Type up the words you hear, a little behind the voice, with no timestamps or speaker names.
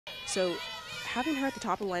So having her at the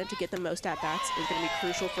top of the lineup to get the most at-bats is going to be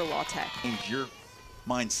crucial for La Tech. Change your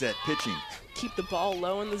mindset pitching. Keep the ball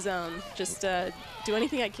low in the zone. Just do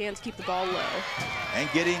anything I can to keep the ball low. And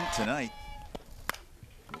getting tonight.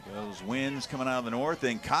 Those winds coming out of the north,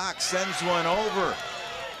 and Cox sends one over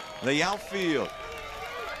the outfield.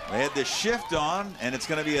 They had the shift on, and it's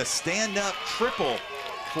going to be a stand-up triple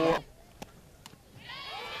for.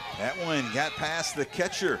 That one got past the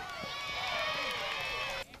catcher.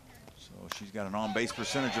 So she's got an on-base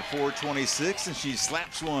percentage of .426, and she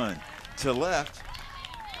slaps one to left.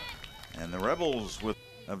 And the Rebels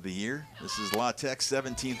of the year. This is La Tech's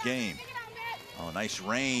 17th game. Oh, nice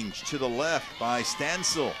range to the left by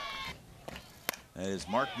Stansel. That is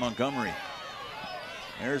Mark Montgomery.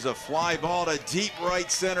 There's a fly ball to deep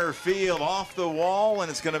right center field off the wall,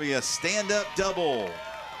 and it's going to be a stand-up double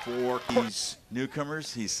for these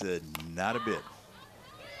newcomers. He said, not a bit.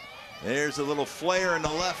 There's a little flare in the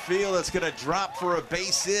left field that's going to drop for a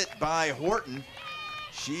base hit by Horton.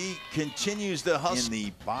 She continues to hustle in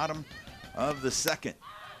the bottom of the second.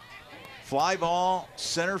 Fly ball,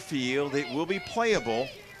 center field. It will be playable.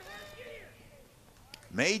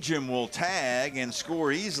 Majum will tag and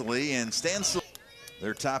score easily, and Stansel,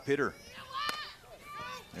 their top hitter.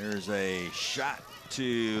 There's a shot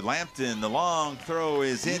to Lampton. The long throw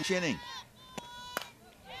is in inning.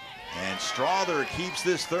 And Strother keeps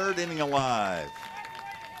this third inning alive.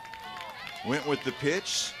 Went with the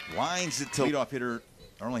pitch, lines it to leadoff hitter,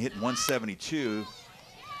 only hitting 172.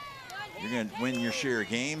 You're going to win your share of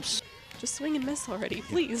games. Just swing and miss already,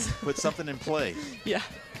 please. Put something in play. Yeah.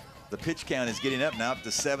 The pitch count is getting up now, up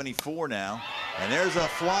to 74 now. And there's a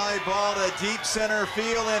fly ball to deep center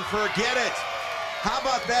field, and forget it. How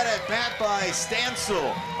about that at bat by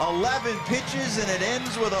Stansel? 11 pitches, and it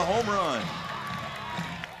ends with a home run.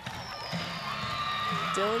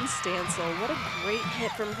 Dylan Stansel, what a great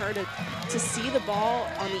hit from her to see the ball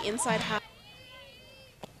on the inside half.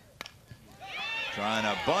 Trying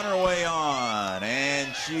to bunt her way on,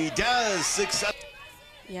 and she does success.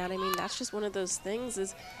 Yeah, and I mean, that's just one of those things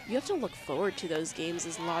is you have to look forward to those games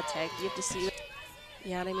as La Tech. You have to see.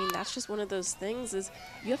 Yeah, and I mean, that's just one of those things is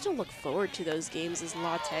you have to look forward to those games as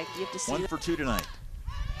La Tech. You have to see. 1 for 2 tonight.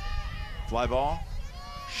 Fly ball,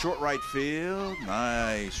 short right field.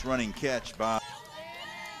 Nice running catch by.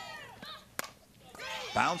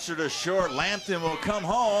 Bouncer to short. Lampton will come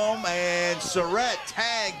home, and Surratt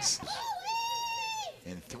tags.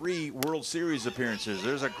 In 3 World Series appearances.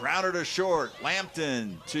 There's a grounder to short.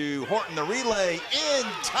 Lampton to Horton. The relay in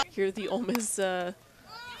time. Hear the Ole Miss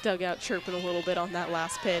dugout chirping a little bit on that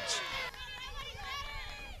last pitch.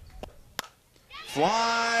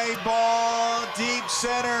 Fly ball deep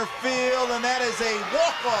center field, and that is a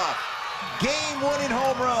walk-off game-winning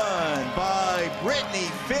home run by Brittany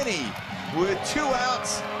Finney with 2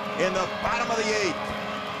 outs in the bottom of the 8th.